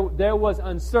 There was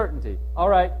uncertainty. All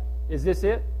right, is this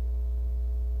it?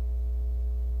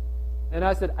 And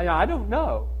I said, I don't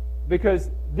know. Because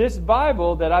this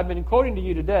Bible that I've been quoting to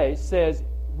you today says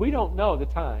we don't know the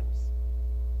times.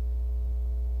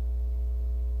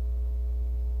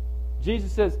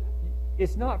 Jesus says,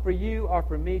 it's not for you or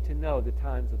for me to know the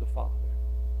times of the Father.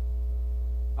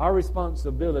 Our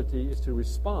responsibility is to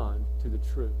respond to the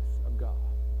truth of God,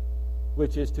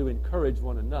 which is to encourage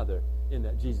one another in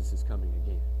that Jesus is coming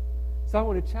again. So I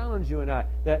want to challenge you and I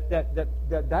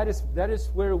that is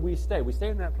where we stay. We stay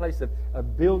in that place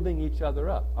of building each other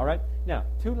up. All right? Now,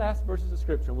 2 last verses of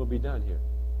Scripture and we'll be done here.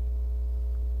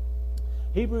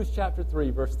 Hebrews chapter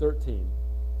 3, verse 13.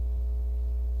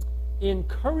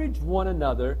 Encourage one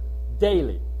another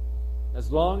daily,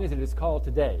 as long as it is called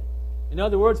today. In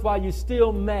other words, while you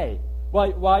still may,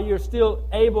 while you're still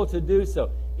able to do so.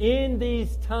 In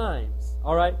these times,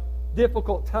 all right,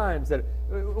 difficult times.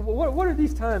 What are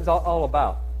these times all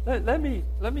about? Let me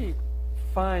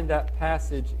find that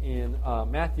passage in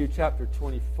Matthew chapter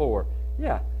 24.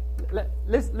 Yeah,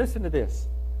 listen to this.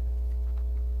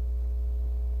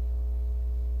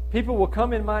 People will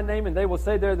come in my name and they will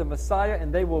say they're the Messiah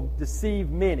and they will deceive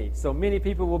many. So many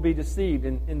people will be deceived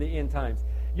in the end times.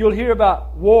 You'll hear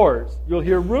about wars. You'll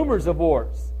hear rumors of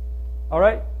wars. All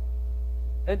right?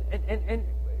 And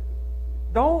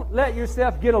don't let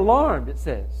yourself get alarmed, it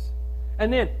says.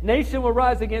 And then nation will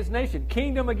rise against nation,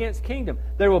 kingdom against kingdom.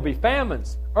 There will be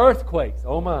famines, earthquakes.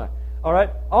 Oh my. All right?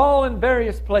 All in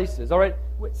various places. All right?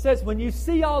 It says when you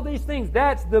see all these things,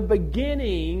 that's the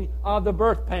beginning of the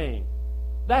birth pain.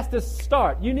 That's the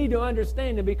start. You need to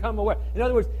understand and become aware. In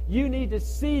other words, you need to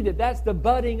see that that's the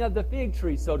budding of the fig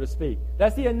tree, so to speak.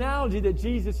 That's the analogy that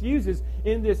Jesus uses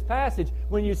in this passage.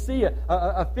 When you see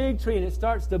a fig tree and it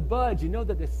starts to bud, you know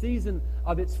that the season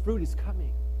of its fruit is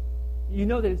coming. You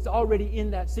know that it's already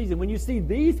in that season. When you see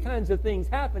these kinds of things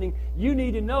happening, you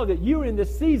need to know that you're in the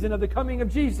season of the coming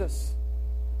of Jesus.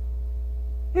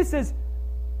 It says,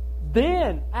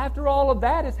 then, after all of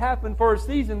that has happened for a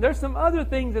season, there's some other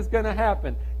things that's going to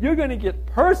happen. You're going to get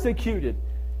persecuted.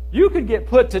 You could get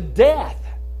put to death.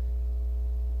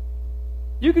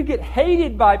 You could get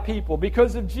hated by people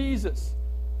because of Jesus.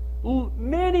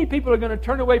 Many people are going to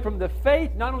turn away from the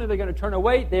faith. Not only are they going to turn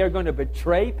away, they are going to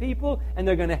betray people and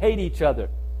they're going to hate each other.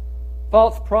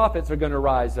 False prophets are going to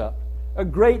rise up. A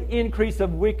great increase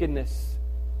of wickedness.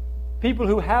 People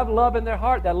who have love in their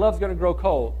heart, that love's going to grow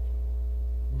cold.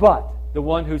 But the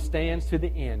one who stands to the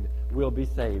end will be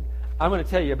saved. I'm going to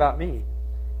tell you about me.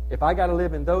 If I got to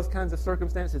live in those kinds of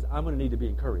circumstances, I'm going to need to be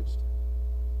encouraged.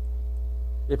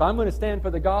 If I'm going to stand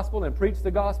for the gospel and preach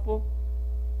the gospel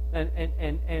and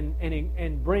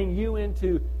bring you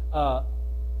into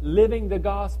living the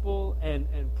gospel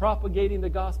and propagating the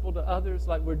gospel to others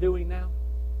like we're doing now,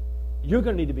 you're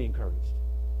going to need to be encouraged.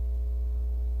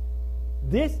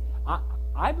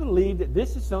 I believe that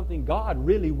this is something God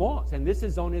really wants, and this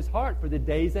is on His heart for the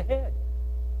days ahead.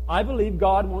 I believe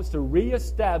God wants to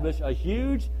reestablish a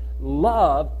huge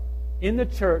love in the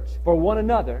church for one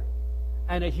another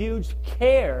and a huge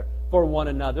care for one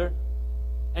another.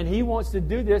 And He wants to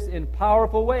do this in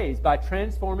powerful ways by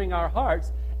transforming our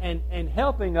hearts and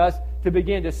helping us to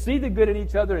begin to see the good in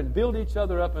each other and build each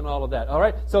other up and all of that. All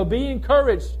right? So be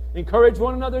encouraged. Encourage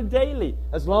one another daily,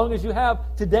 as long as you have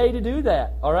today to do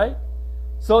that. All right?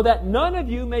 So that none of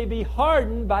you may be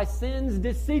hardened by sin's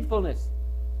deceitfulness.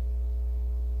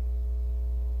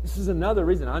 This is another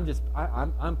reason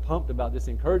I'm pumped about this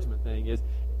encouragement thing. Is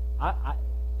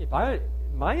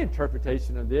my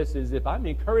interpretation of this is if I'm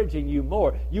encouraging you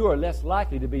more, you are less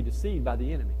likely to be deceived by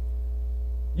the enemy.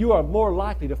 You are more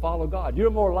likely to follow God.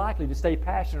 You're more likely to stay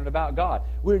passionate about God.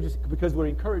 Because we're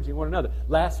encouraging one another.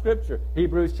 Last scripture,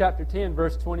 Hebrews chapter 10,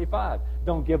 verse 25.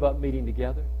 Don't give up meeting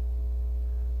together.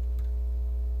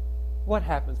 What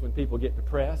happens when people get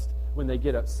depressed, when they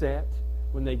get upset,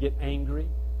 when they get angry,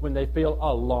 when they feel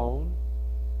alone?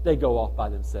 They go off by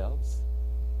themselves.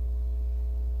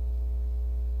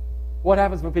 What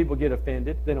happens when people get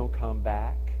offended? They don't come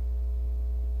back.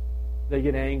 They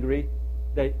get angry.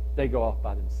 They go off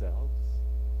by themselves.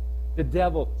 The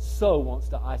devil so wants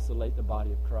to isolate the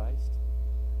body of Christ.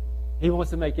 He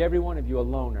wants to make every one of you a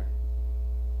loner.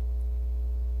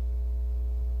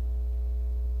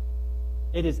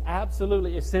 It is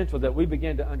absolutely essential that we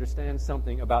begin to understand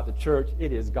something about the church.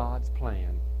 It is God's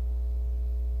plan.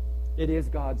 It is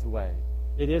God's way.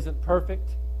 It isn't perfect.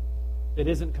 It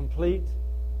isn't complete.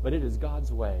 But it is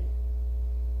God's way.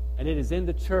 And it is in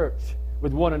the church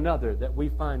with one another that we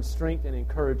find strength and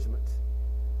encouragement.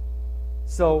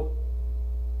 So,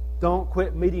 don't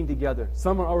quit meeting together.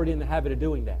 Some are already in the habit of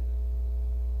doing that.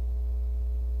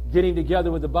 Getting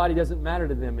together with the body doesn't matter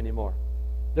to them anymore.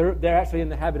 They're actually in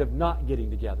the habit of not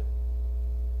getting together.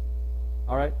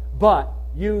 All right? But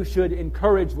you should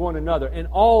encourage one another, and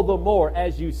all the more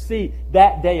as you see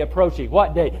that day approaching.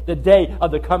 What day? The day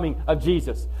of the coming of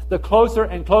Jesus. The closer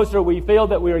and closer we feel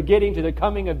that we are getting to the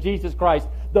coming of Jesus Christ,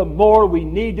 the more we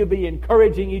need to be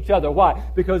encouraging each other. Why?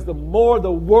 Because the more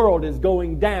the world is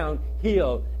going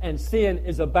downhill and sin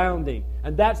is abounding.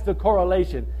 And that's the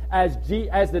correlation. As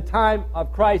the time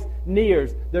of Christ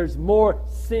nears, there's more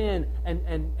sin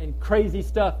and crazy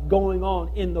stuff going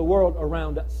on in the world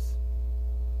around us.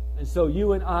 And so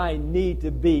you and I need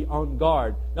to be on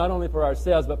guard, not only for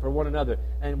ourselves, but for one another.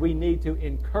 And we need to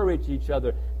encourage each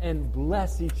other and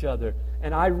bless each other.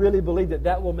 And I really believe that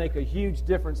that will make a huge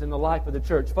difference in the life of the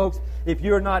church. Folks, if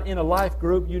you're not in a life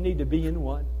group, you need to be in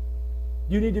one.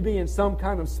 You need to be in some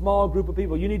kind of small group of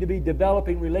people. You need to be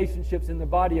developing relationships in the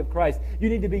body of Christ. You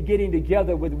need to be getting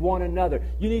together with one another.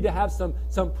 You need to have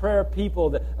some prayer people,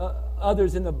 that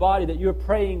others in the body that you're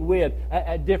praying with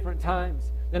at different times.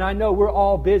 And I know we're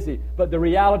all busy, but the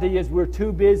reality is we're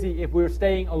too busy if we're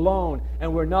staying alone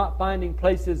and we're not finding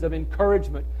places of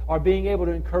encouragement or being able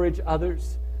to encourage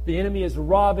others. The enemy is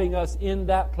robbing us in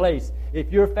that place.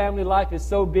 If your family life is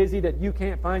so busy that you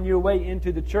can't find your way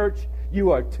into the church,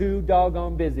 you are too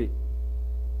doggone busy.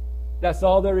 That's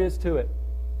all there is to it.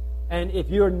 And if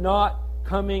you're not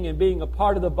coming and being a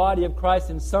part of the body of Christ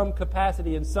in some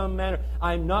capacity, in some manner,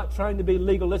 I'm not trying to be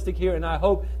legalistic here, and I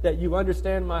hope that you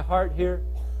understand my heart here.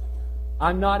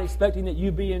 I'm not expecting that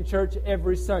you be in church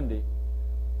every Sunday.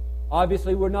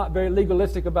 Obviously, we're not very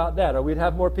legalistic about that, or we'd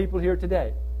have more people here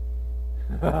today.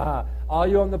 All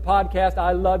you on the podcast,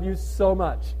 I love you so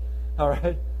much. All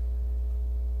right?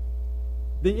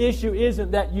 The issue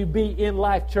isn't that you be in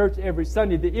Life Church every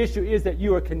Sunday. The issue is that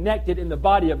you are connected in the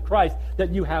body of Christ,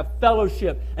 that you have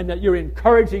fellowship, and that you're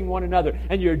encouraging one another,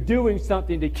 and you're doing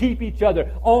something to keep each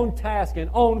other on task and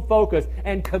on focus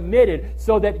and committed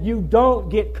so that you don't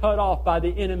get cut off by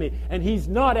the enemy. And he's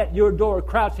not at your door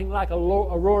crouching like a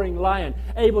roaring lion,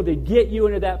 able to get you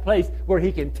into that place where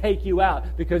he can take you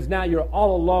out because now you're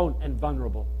all alone and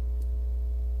vulnerable.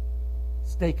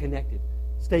 Stay connected.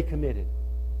 Stay committed.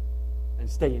 And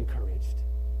stay encouraged.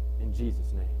 In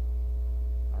Jesus' name.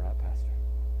 All right,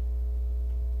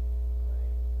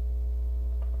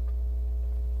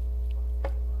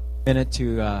 Pastor. Minute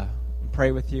to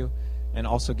pray with you and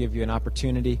also give you an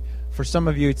opportunity. For some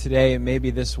of you today,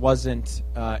 maybe this wasn't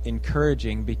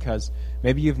encouraging because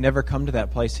maybe you've never come to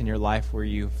that place in your life where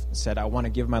you've said, I want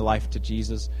to give my life to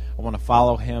Jesus. I want to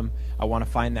follow Him. I want to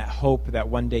find that hope that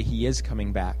one day He is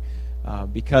coming back.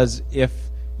 Because if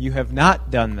you have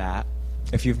not done that,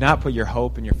 if you've not put your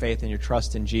hope and your faith and your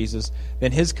trust in Jesus,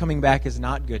 then His coming back is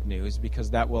not good news,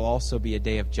 because that will also be a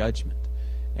day of judgment.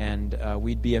 And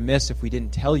we'd be amiss if we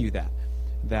didn't tell you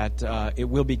that it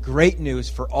will be great news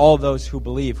for all those who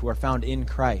believe, who are found in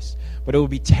Christ. But it will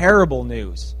be terrible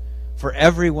news for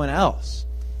everyone else.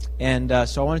 And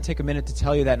so I want to take a minute to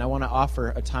tell you that, and I want to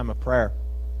offer a time of prayer.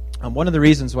 One of the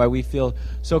reasons why we feel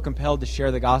so compelled to share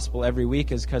the gospel every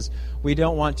week is because we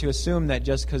don't want to assume that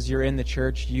just because you're in the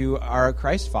church, you are a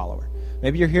Christ follower.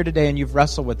 Maybe you're here today and you've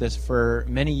wrestled with this for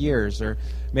many years, or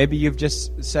maybe you've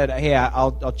just said, hey,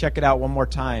 I'll check it out one more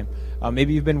time.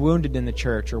 Maybe you've been wounded in the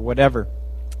church or whatever.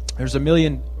 There's a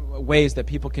million ways that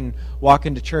people can walk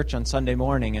into church on Sunday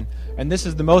morning, and this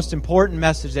is the most important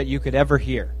message that you could ever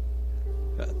hear.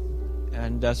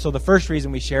 And so the first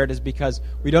reason we share it is because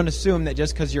we don't assume that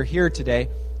just because you're here today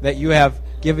that you have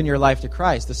given your life to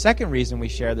Christ. The second reason we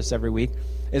share this every week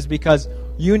is because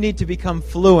you need to become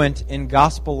fluent in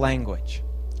gospel language.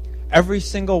 Every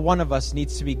single one of us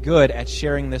needs to be good at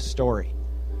sharing this story.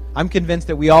 I'm convinced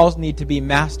that we all need to be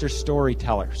master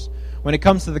storytellers. When it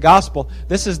comes to the gospel,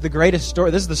 this is the greatest story.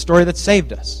 This is the story that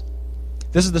saved us.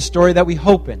 This is the story that we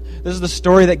hope in. This is the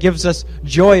story that gives us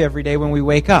joy every day when we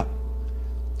wake up.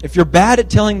 If you're bad at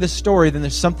telling this story, then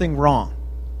there's something wrong.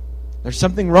 There's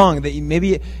something wrong that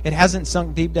maybe it hasn't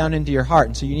sunk deep down into your heart,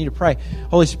 and so you need to pray,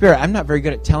 Holy Spirit, I'm not very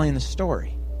good at telling the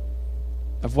story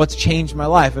of what's changed my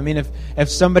life. I mean, if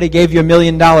somebody gave you $1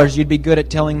 million, you'd be good at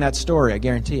telling that story, I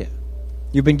guarantee it.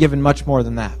 You've been given much more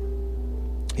than that.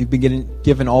 You've been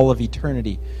given all of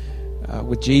eternity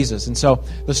with Jesus. And so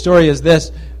the story is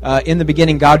this. In the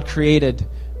beginning, God created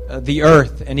the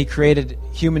earth, and He created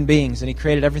human beings, and He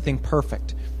created everything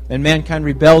perfect. And mankind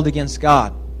rebelled against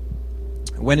God,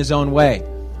 went his own way,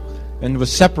 and was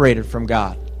separated from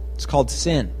God. It's called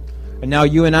sin. And now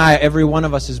you and I, every one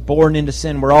of us is born into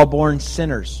sin. We're all born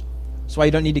sinners. That's why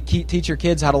you don't need to teach your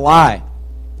kids how to lie.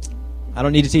 I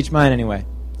don't need to teach mine anyway.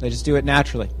 They just do it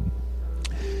naturally.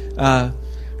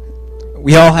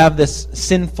 We all have this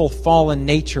sinful, fallen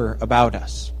nature about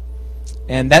us.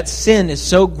 And that sin is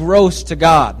so gross to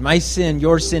God. My sin,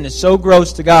 your sin is so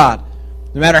gross to God,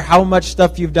 no matter how much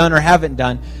stuff you've done or haven't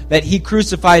done, that He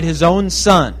crucified His own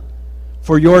Son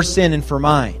for your sin and for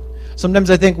mine. Sometimes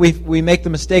I think we make the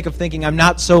mistake of thinking I'm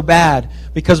not so bad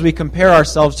because we compare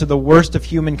ourselves to the worst of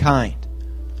humankind.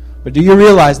 But do you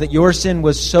realize that your sin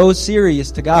was so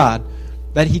serious to God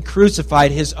that He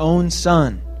crucified His own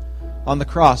Son on the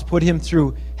cross, put Him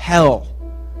through hell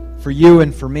for you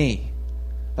and for me?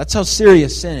 That's how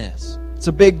serious sin is. It's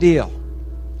a big deal.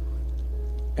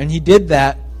 And He did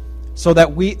that so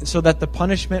that the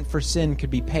punishment for sin could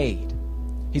be paid.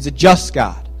 He's a just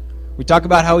God. We talk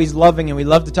about how He's loving, and we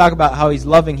love to talk about how He's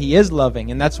loving. He is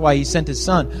loving, and that's why He sent His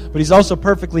Son. But He's also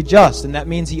perfectly just, and that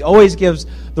means He always gives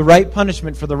the right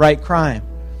punishment for the right crime.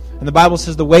 And the Bible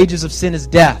says the wages of sin is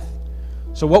death.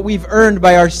 So what we've earned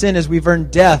by our sin is we've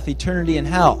earned death, eternity in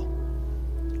hell.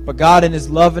 But God in His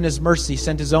love and His mercy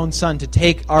sent His own Son to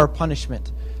take our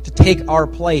punishment, to take our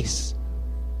place,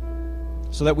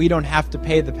 so that we don't have to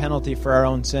pay the penalty for our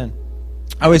own sin.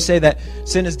 I always say that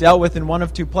sin is dealt with in one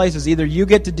of two places. Either you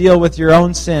get to deal with your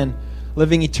own sin,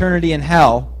 living eternity in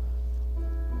hell,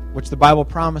 which the Bible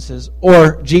promises,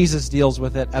 or Jesus deals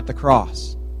with it at the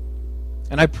cross.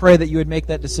 And I pray that you would make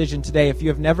that decision today. If you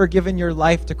have never given your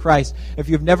life to Christ, if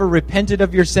you've never repented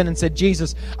of your sin and said,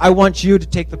 Jesus, I want you to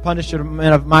take the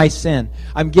punishment of my sin.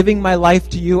 I'm giving my life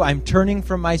to you. I'm turning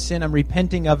from my sin. I'm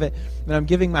repenting of it. And I'm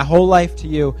giving my whole life to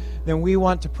you. Then we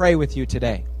want to pray with you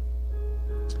today.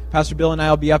 Pastor Bill and I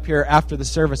will be up here after the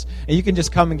service, and you can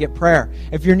just come and get prayer.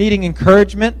 If you're needing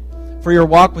encouragement for your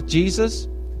walk with Jesus,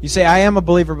 you say, I am a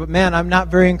believer, but man, I'm not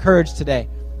very encouraged today.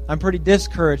 I'm pretty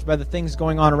discouraged by the things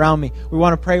going on around me. We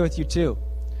want to pray with you too.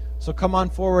 So come on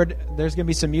forward. There's going to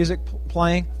be some music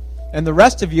playing. And the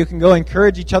rest of you can go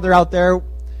encourage each other out there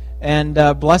and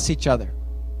bless each other.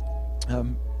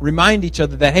 Remind each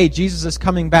other that, hey, Jesus is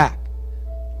coming back.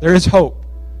 There is hope.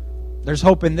 There's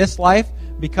hope in this life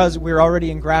because we're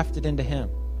already engrafted into Him.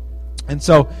 And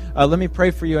so let me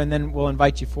pray for you, and then we'll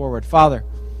invite you forward. Father,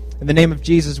 in the name of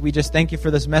Jesus, we just thank you for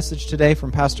this message today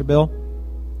from Pastor Bill.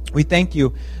 We thank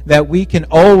you that we can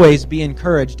always be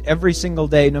encouraged every single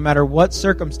day, no matter what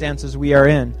circumstances we are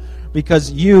in,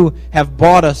 because you have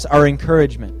bought us our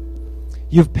encouragement.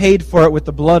 You've paid for it with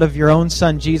the blood of your own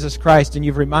Son, Jesus Christ, and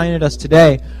you've reminded us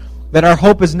today that our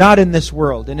hope is not in this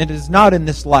world, and it is not in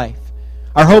this life.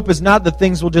 Our hope is not that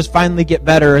things will just finally get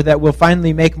better, or that we'll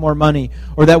finally make more money,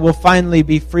 or that we'll finally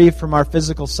be free from our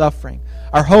physical suffering.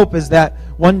 Our hope is that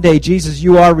one day, Jesus,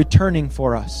 you are returning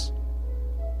for us.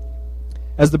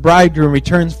 As the bridegroom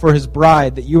returns for his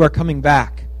bride, that you are coming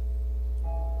back.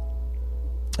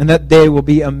 And that day will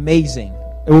be amazing.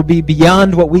 It will be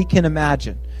beyond what we can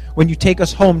imagine when you take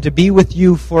us home to be with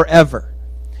you forever.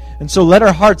 And so let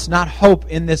our hearts not hope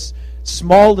in this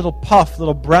small little puff,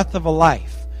 little breath of a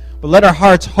life, but let our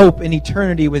hearts hope in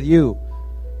eternity with you,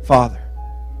 Father.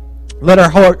 Let our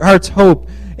hearts hope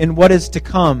in what is to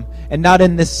come and not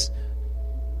in this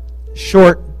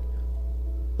short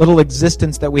little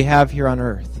existence that we have here on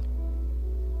earth.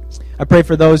 I pray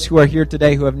for those who are here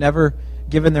today who have never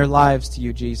given their lives to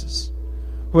you, Jesus,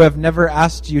 who have never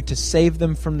asked you to save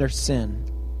them from their sin,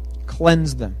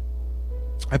 cleanse them.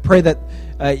 I pray that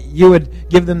you would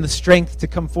give them the strength to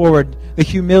come forward, the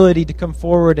humility to come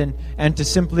forward and to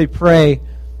simply pray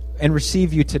and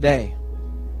receive you today,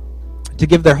 to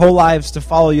give their whole lives to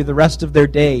follow you the rest of their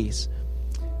days,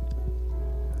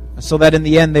 so that in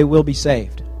the end they will be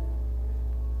saved.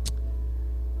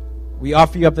 We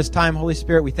offer you up this time, Holy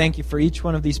Spirit. We thank you for each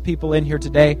one of these people in here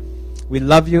today. We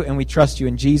love you and we trust you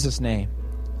in Jesus' name.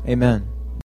 Amen.